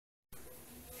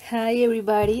Hi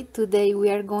everybody, today we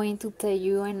are going to tell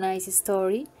you a nice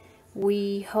story.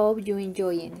 We hope you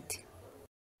enjoy it.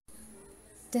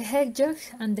 The Hedgehog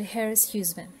and the Hare's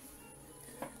Husband.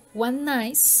 One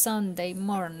nice Sunday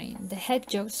morning, the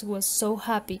hedgehog was so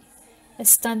happy,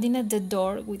 standing at the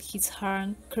door with his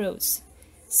arms crossed,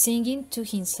 singing to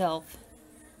himself.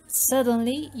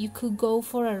 Suddenly you could go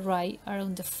for a ride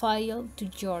around the field to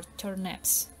your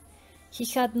turnips. He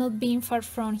had not been far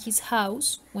from his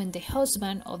house when the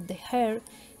husband of the hare,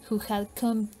 who had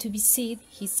come to visit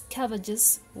his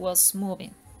cabbages, was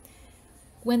moving.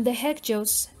 When the hedgehog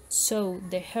saw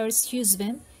the hare's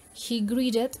husband, he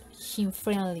greeted him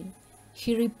friendly.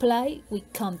 He replied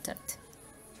with contempt.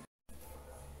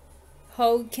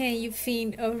 "How can you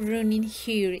think of running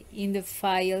here in the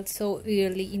field so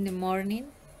early in the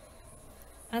morning?"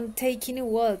 "I'm taking a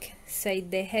walk,"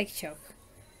 said the hedgehog.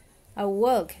 "A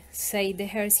walk," said the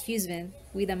hare's husband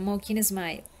with a mocking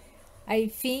smile. "I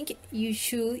think you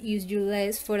should use your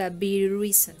legs for a better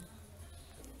reason."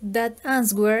 That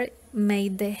answer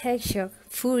made the hedgehog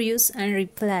furious and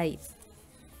replied,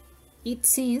 "It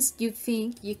seems you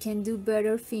think you can do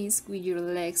better things with your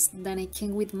legs than I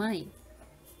can with mine."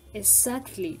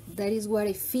 "Exactly, that is what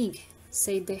I think,"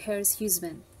 said the hare's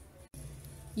husband.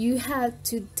 "You have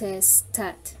to test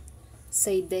that,"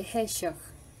 said the hedgehog.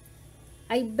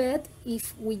 "I bet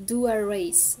if we do a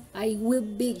race, I will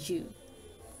beat you."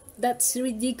 "That's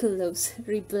ridiculous,"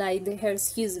 replied the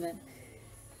hare's husband.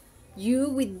 "You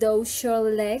with those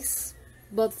short legs,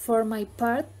 but for my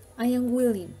part, I am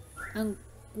willing. And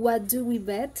what do we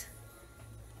bet?"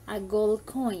 "A gold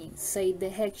coin," said the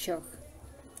hedgehog.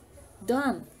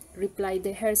 "Done," replied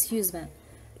the hare's husband.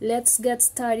 "Let's get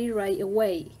started right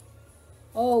away."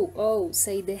 Oh,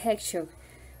 said the hedgehog.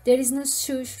 "There is no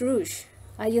such rush.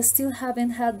 I still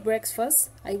haven't had breakfast.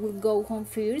 I will go home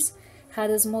first,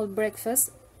 had a small breakfast,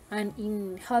 and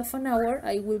in half an hour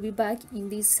I will be back in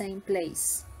this same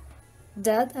place."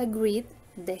 That agreed,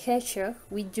 the hedgehog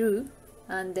withdrew,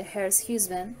 and the hare's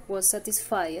husband was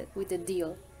satisfied with the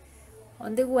deal.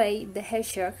 On the way, the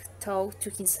hedgehog thought to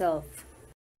himself,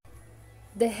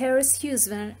 "The hare's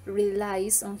husband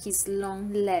relies on his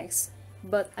long legs,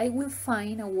 but I will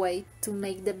find a way to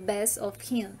make the best of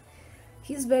him.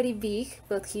 He's very big,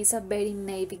 but he's a very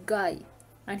naive guy,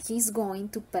 and he's going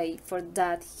to pay for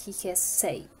that he has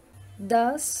said."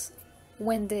 Thus,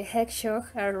 when the hedgehog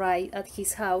arrived at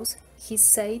his house, he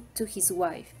said to his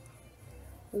wife,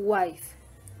 "Wife,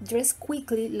 dress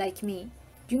quickly like me.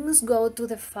 You must go to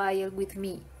the field with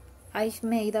me. I've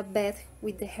made a bet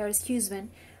with the hare's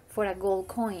husband for a gold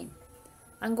coin.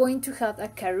 I'm going to have a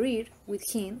career with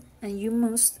him, and you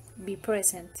must be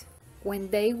present." When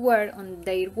they were on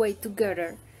their way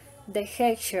together, the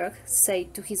hedgehog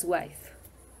said to his wife,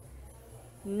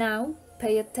 "Now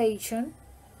pay attention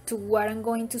to what I'm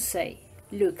going to say.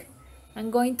 Look, I'm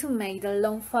going to make the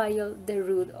long field the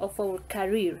route of our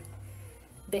career.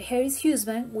 The hare's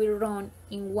husband will run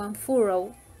in one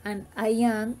furrow, and I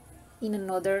am in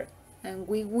another, and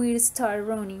we will start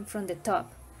running from the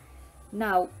top.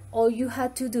 Now all you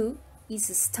have to do is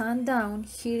stand down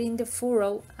here in the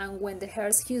furrow, and when the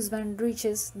hare's husband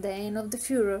reaches the end of the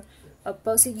furrow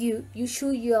opposite you, you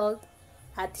should yell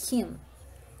at him,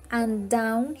 'And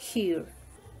down here.'"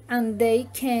 And they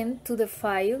came to the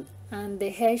field, and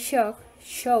the hedgehog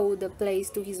showed the place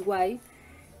to his wife,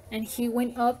 and he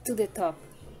went up to the top.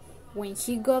 When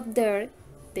he got there,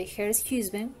 the hare's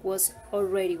husband was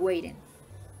already waiting.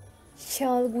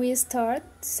 "Shall we start?"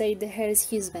 said the hare's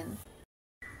husband.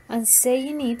 And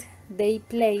saying it, they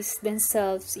placed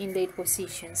themselves in their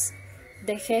positions.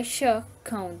 The hedgehog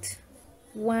counted,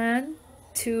 1,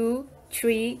 2,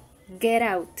 3, get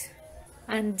out.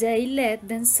 And they let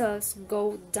themselves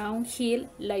go downhill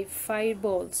like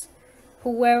fireballs.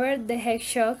 However, the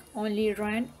hedgehog only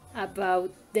ran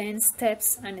about 10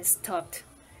 steps and stopped,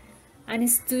 and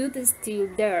stood still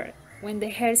there. When the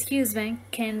hare's husband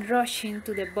came rushing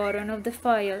to the bottom of the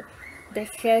field, the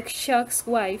hedgehog's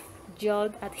wife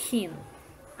yelled at him,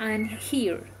 "And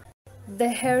here." The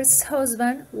hare's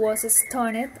husband was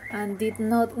astonished and did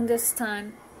not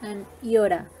understand an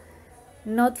iota,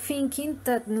 not thinking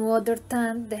that no other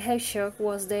than the hedgehog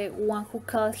was the one who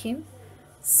called him,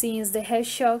 since the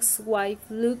hedgehog's wife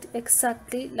looked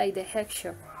exactly like the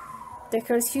hedgehog. The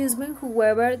hare's husband,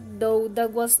 however, thought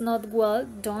that was not well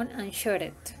done and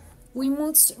shouted, "We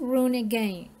must run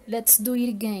again, let's do it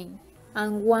again."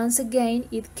 And once again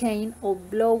it came all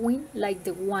blowing like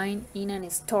the wind in a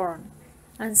storm,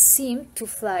 and seemed to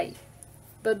fly.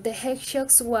 But the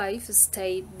hedgehog's wife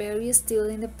stayed very still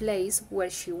in the place where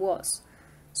she was.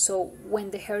 So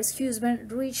when the hare's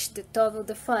husband reached the top of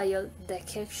the file, the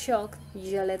hedgehog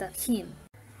yelled at him.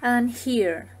 And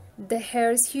here, the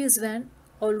hare's husband,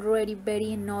 already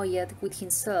very annoyed with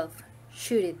himself,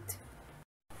 shouted,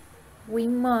 "We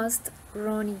must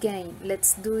run again,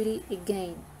 let's do it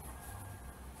again."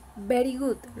 "Very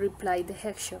good," replied the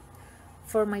hedgehog.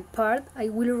 "For my part, I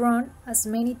will run as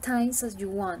many times as you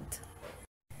want."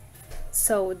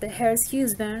 So the hare's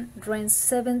husband ran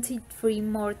 73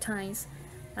 more times,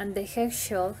 and the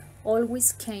hedgehog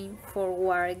always came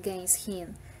forward against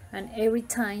him, and every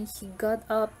time he got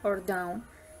up or down,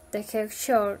 the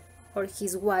hedgehog or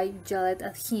his wife yelled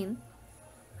at him.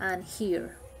 And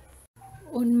here.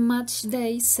 On match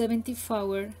day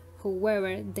 74,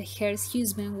 however, the hare's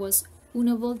husband was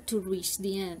unable to reach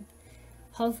the end.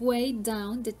 Halfway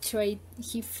down the trail,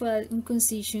 he fell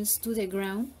unconscious to the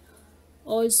ground,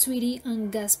 all sweaty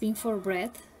and gasping for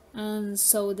breath, and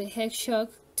so the hedgehog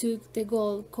took the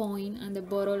gold coin and the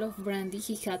bottle of brandy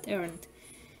he had earned.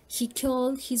 He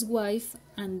called his wife,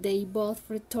 and they both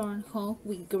returned home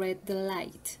with great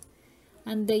delight.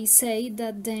 And they say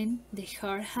that then the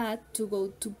hare had to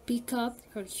go to pick up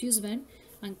her husband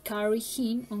and carry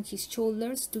him on his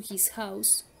shoulders to his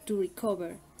house to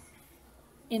recover.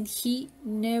 And he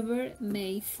never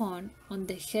made fun on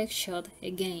the hedgehog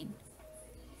again.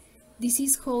 This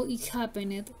is how it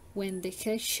happened when the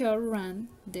hedgehog ran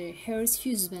the hare's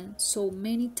husband so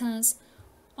many times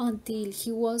until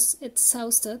he was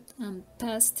exhausted and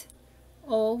passed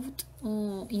out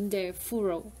in the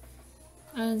furrow.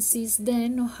 And since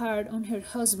then no hare on her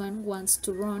husband wants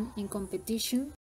to run in competition